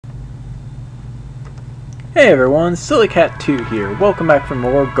Hey everyone, SillyCat2 here. Welcome back for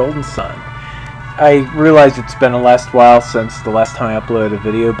more Golden Sun. I realize it's been a last while since the last time I uploaded a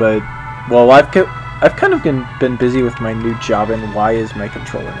video, but, well, I've kind of been busy with my new job, and why is my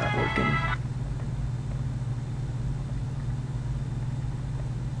controller not working?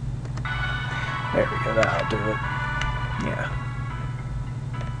 There we go, that'll do it. Yeah.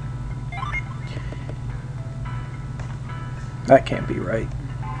 That can't be right.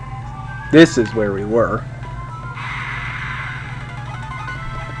 This is where we were.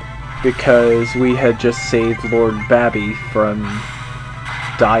 Because we had just saved Lord Babby from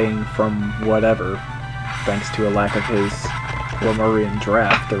dying from whatever, thanks to a lack of his Lemurian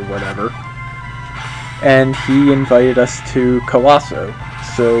draft or whatever. And he invited us to Colosso.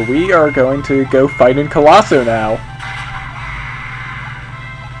 So we are going to go fight in Colosso now.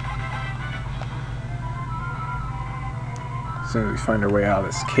 As soon as we find our way out of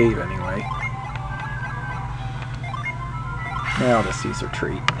this cave anyway. I'll just use her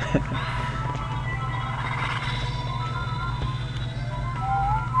treat.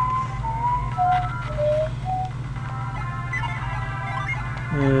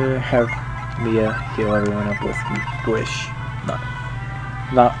 Have Mia heal everyone up with Wish.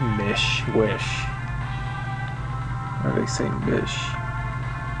 Not Mish. Wish. Why do they say Mish?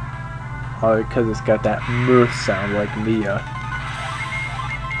 Oh, because it's got that mush sound like Mia.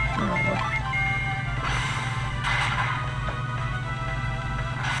 I don't know.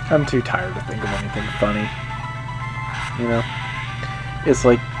 I'm too tired to think of anything funny. You know? It's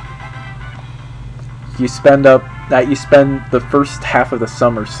like you spend the first half of the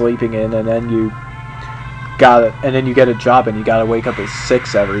summer sleeping in, and then you get a job and you gotta wake up at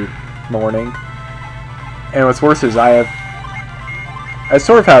 6 every morning. And what's worse is I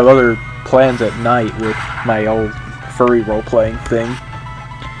sort of have other plans at night with my old furry role-playing thing.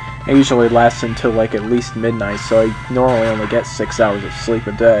 It usually lasts until like at least midnight, so I normally only get 6 hours of sleep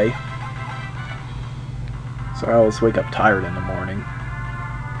a day. So I always wake up tired in the morning.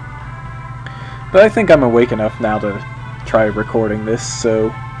 But I think I'm awake enough now to try recording this, so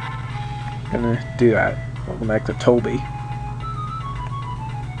I'm gonna do that. Welcome back to Toby.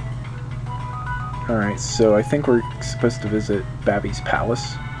 Alright, so I think we're supposed to visit Babby's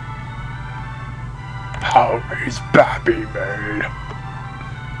palace. How is Babby made?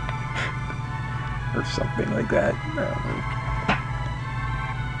 Or something like that. I don't know.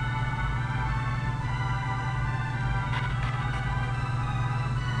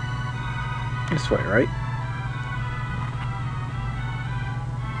 This way, right?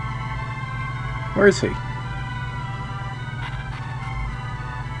 Where is he?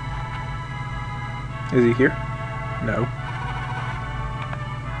 Is he here? No.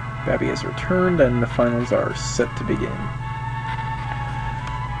 Babby has returned and the finals are set to begin.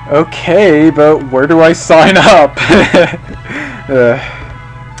 Okay, but where do I sign up? I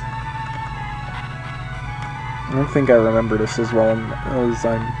don't think I remember this as well as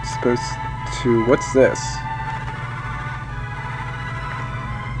I'm supposed to. What's this?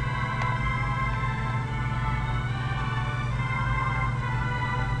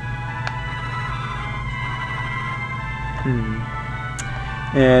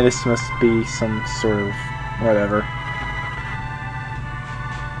 Yeah, this must be some sort of whatever.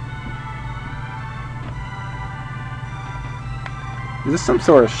 Is this some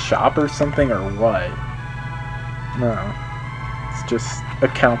sort of shop or something, or what? No. It's just a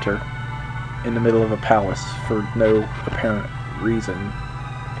counter in the middle of a palace for no apparent reason.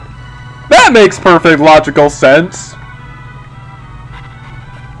 That makes perfect logical sense!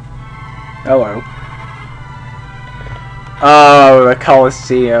 Hello. Oh, the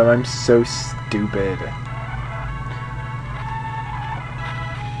Colosseum. I'm so stupid.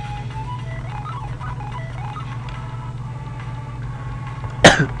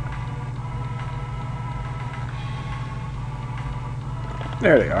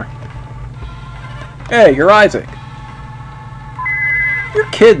 There they are. Hey, you're Isaac. You're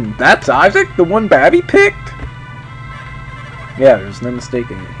kidding. That's Isaac? The one Babby picked? Yeah, there's no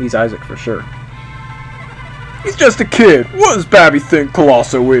mistaking it. He's Isaac for sure. He's just a kid. What does Babby think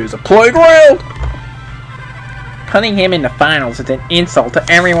Colosso is? A playground? Putting him in the finals is an insult to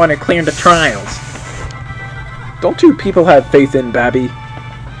everyone who cleared the trials. Don't you people have faith in Babby?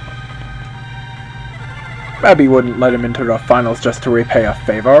 Babby wouldn't let him into the finals just to repay a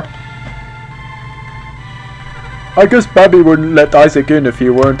favor. I guess Babby wouldn't let Isaac in if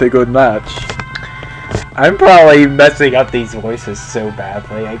he weren't a good match. I'm probably messing up these voices so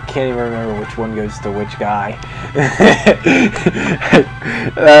badly. I can't even remember which one goes to which guy.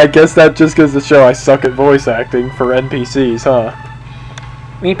 I guess that just goes to show I suck at voice acting for NPCs, huh?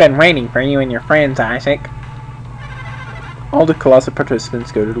 We've been waiting for you and your friends, Isaac. All the Colosso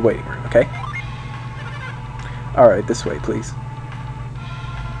participants go to the waiting room, okay? Alright, this way, please.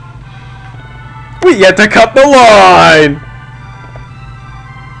 We get to cut the line!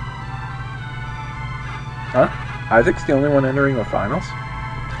 Huh? Isaac's the only one entering the finals?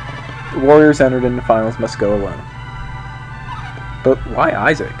 The Warriors entered in the finals must go alone. But why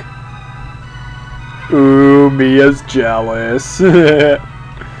Isaac? Ooh, Mia's jealous. This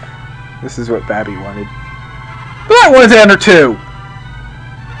is what Babby wanted. But I wanted to enter too!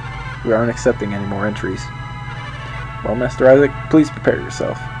 We aren't accepting any more entries. Well, Master Isaac, please prepare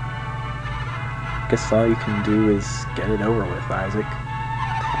yourself. Guess all you can do is get it over with, Isaac.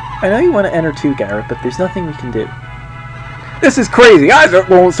 I know you want to enter too, Garrett, but there's nothing we can do. This is crazy! Isaac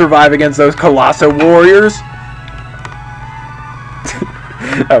won't survive against those Colosso warriors!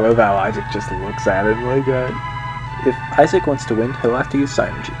 I love how Isaac just looks at him like that. If Isaac wants to win, he'll have to use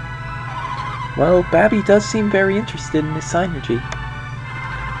Synergy. Well, Babby does seem very interested in his Synergy.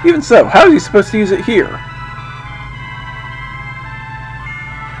 Even so, how is he supposed to use it here?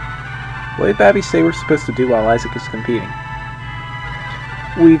 What did Babby say we're supposed to do while Isaac is competing?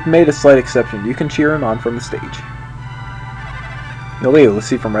 We've made a slight exception. You can cheer him on from the stage. You'll be able to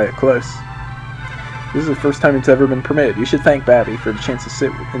see from right up close. This is the first time it's ever been permitted. You should thank Babby for the chance to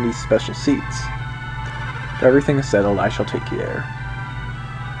sit in these special seats. If everything is settled, I shall take you there.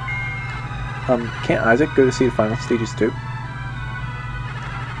 Can't Isaac go to see the final stages too?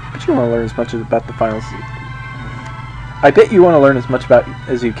 But you want to learn as much about the finals. I bet you want to learn as much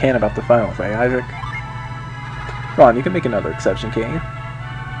as you can about the finals, eh, Isaac? Come on, you can make another exception, can't you?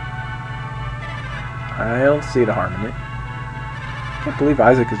 I don't see the harm in it. I can't believe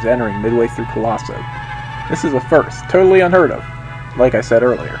Isaac is entering midway through Colosso. This is a first, totally unheard of, like I said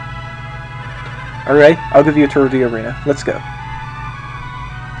earlier. Alright, I'll give you a tour of the arena. Let's go.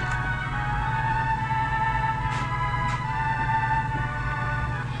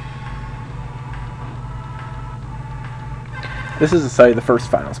 This is the site of the first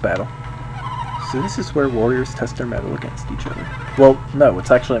finals battle. So this is where warriors test their mettle against each other. Well, no,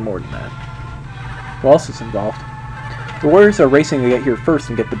 it's actually more than that. What else is involved? The warriors are racing to get here first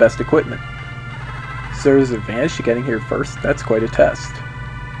and get the best equipment. So there's an advantage to getting here first? That's quite a test.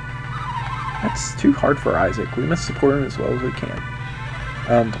 That's too hard for Isaac. We must support him as well as we can.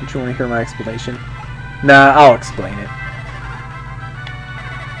 Don't you want to hear my explanation? Nah, I'll explain it.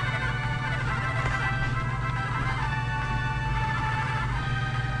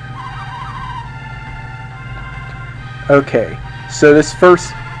 Okay, so this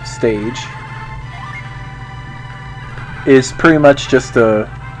first stage is pretty much just a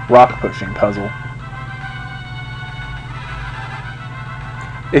rock pushing puzzle.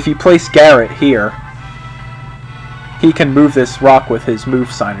 If you place Garrett here, he can move this rock with his move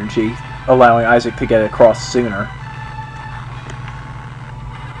synergy, allowing Isaac to get across sooner.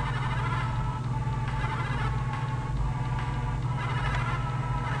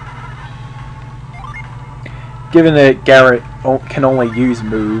 Given that Garrett can only use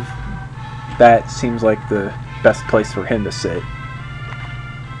move, that seems like the best place for him to sit.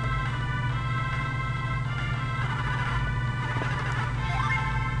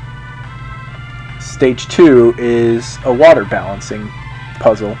 Stage 2 is a water balancing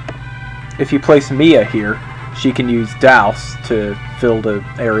puzzle. If you place Mia here, she can use Douse to fill the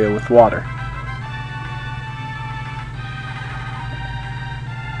area with water.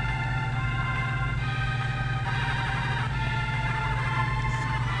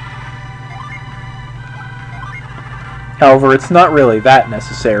 However, it's not really that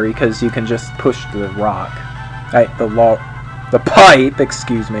necessary because you can just push the rock. The pipe,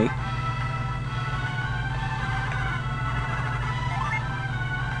 excuse me.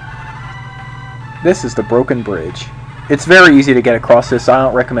 This is the broken bridge. It's very easy to get across this. I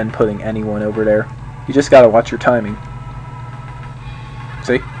don't recommend putting anyone over there. You just gotta watch your timing.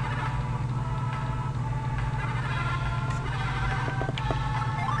 See?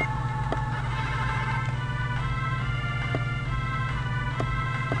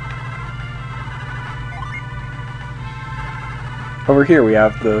 Over here we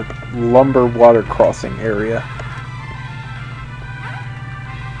have the lumber water crossing area.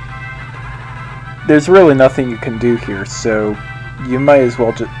 There's really nothing you can do here, so you might as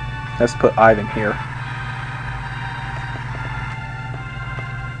well just put Ivan here.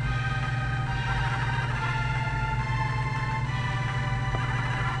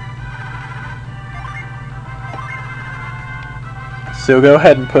 So go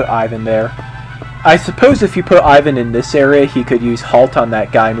ahead and put Ivan there. I suppose if you put Ivan in this area, he could use Halt on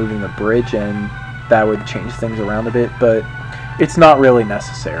that guy moving the bridge, and that would change things around a bit, but it's not really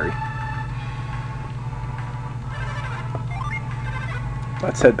necessary.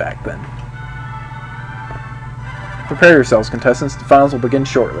 Let's head back then. Prepare yourselves, contestants. The finals will begin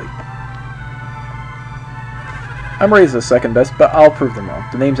shortly. I'm raised as second best, but I'll prove them wrong.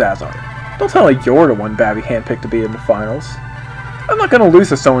 The name's Azar. Don't tell me you're the one Babby handpicked to be in the finals. I'm not going to lose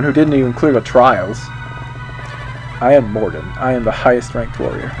to someone who didn't even clear the trials. I am Morgan. I am the highest ranked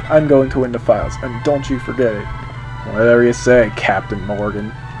warrior. I'm going to win the finals, and don't you forget it. Whatever you say, Captain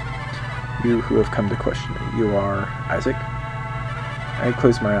Morgan. You who have come to question me, you are Isaac? I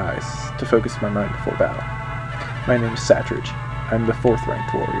close my eyes to focus my mind before battle. My name is Satridge. I'm the 4th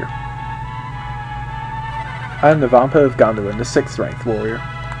ranked warrior. I am the Vampa of Gondolin, the 6th ranked warrior.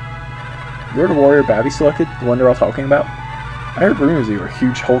 You're the warrior Babby selected, the one they're all talking about? I heard rumors you were a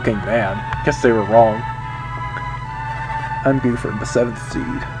huge hulking man. Guess they were wrong. I'm Buford, the 7th seed.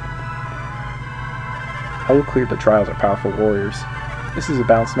 I will clear the trials of powerful warriors. This is a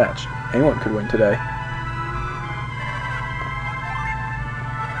balanced match. Anyone could win today.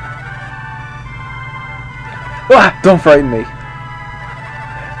 Ah! Don't frighten me!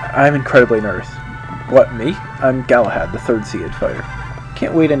 I'm incredibly nervous. What, me? I'm Galahad, the 3rd seeded fighter.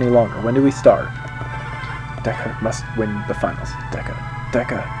 Can't wait any longer. When do we start? Deca must win the finals.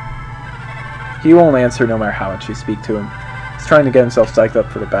 Deca. He won't answer no matter how much you speak to him. He's trying to get himself psyched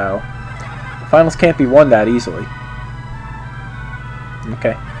up for the battle. The finals can't be won that easily.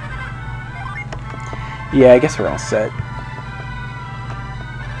 Okay. Yeah, I guess we're all set.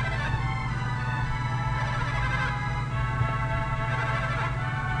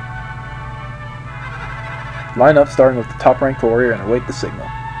 Line up starting with the top-ranked warrior and await the signal.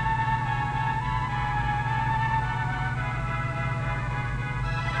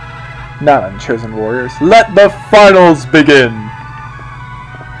 Now then, chosen warriors, let the finals begin!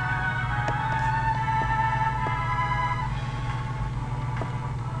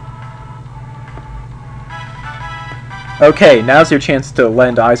 Okay, now's your chance to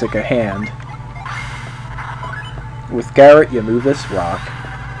lend Isaac a hand. With Garrett, you move this rock.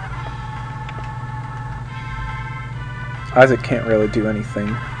 Isaac can't really do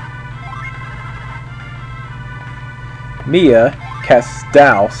anything. Mia casts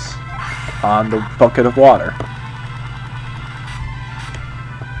Douse on the bucket of water.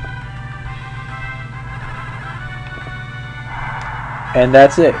 And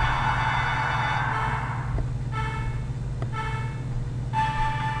that's it.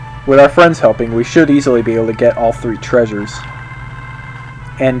 With our friends helping, we should easily be able to get all 3 treasures.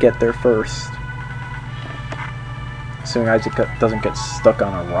 And get there first. Assuming Isaac doesn't get stuck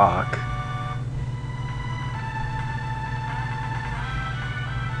on a rock.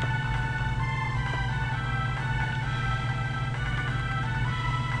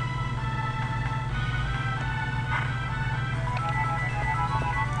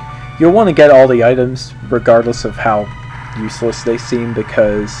 You'll want to get all the items, regardless of how useless they seem,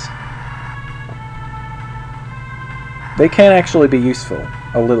 because they can actually be useful,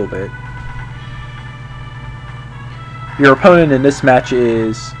 a little bit. Your opponent in this match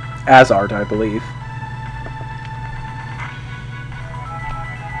is Azard, I believe.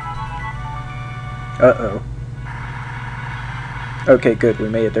 Uh-oh. Okay, good, we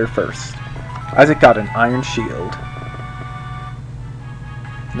made it there first. Isaac got an iron shield.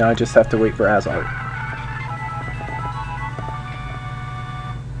 Now I just have to wait for Azard.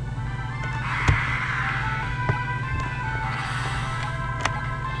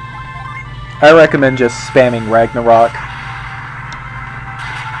 I recommend just spamming Ragnarok.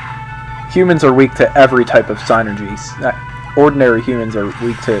 Humans are weak to every type of synergies. Ordinary humans are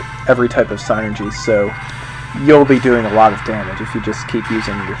weak to every type of synergy, so you'll be doing a lot of damage if you just keep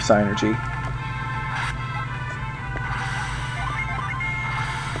using your synergy.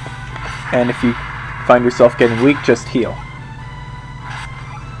 And if you find yourself getting weak, just heal.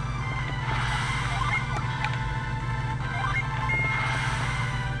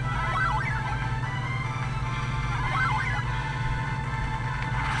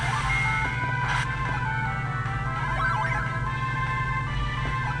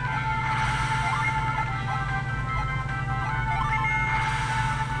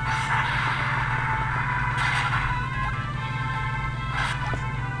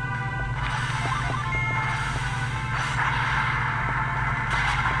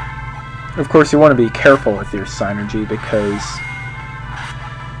 Of course, you want to be careful with your synergy because,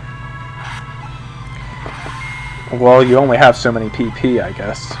 well, you only have so many PP, I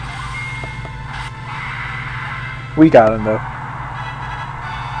guess. We got him, though.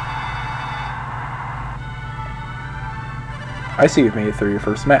 I see you've made it through your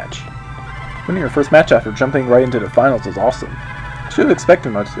first match. Winning your first match after jumping right into the finals is awesome. Should have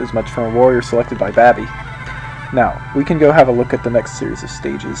expected as much from a warrior selected by Babby. Now, we can go have a look at the next series of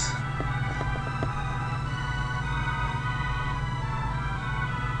stages.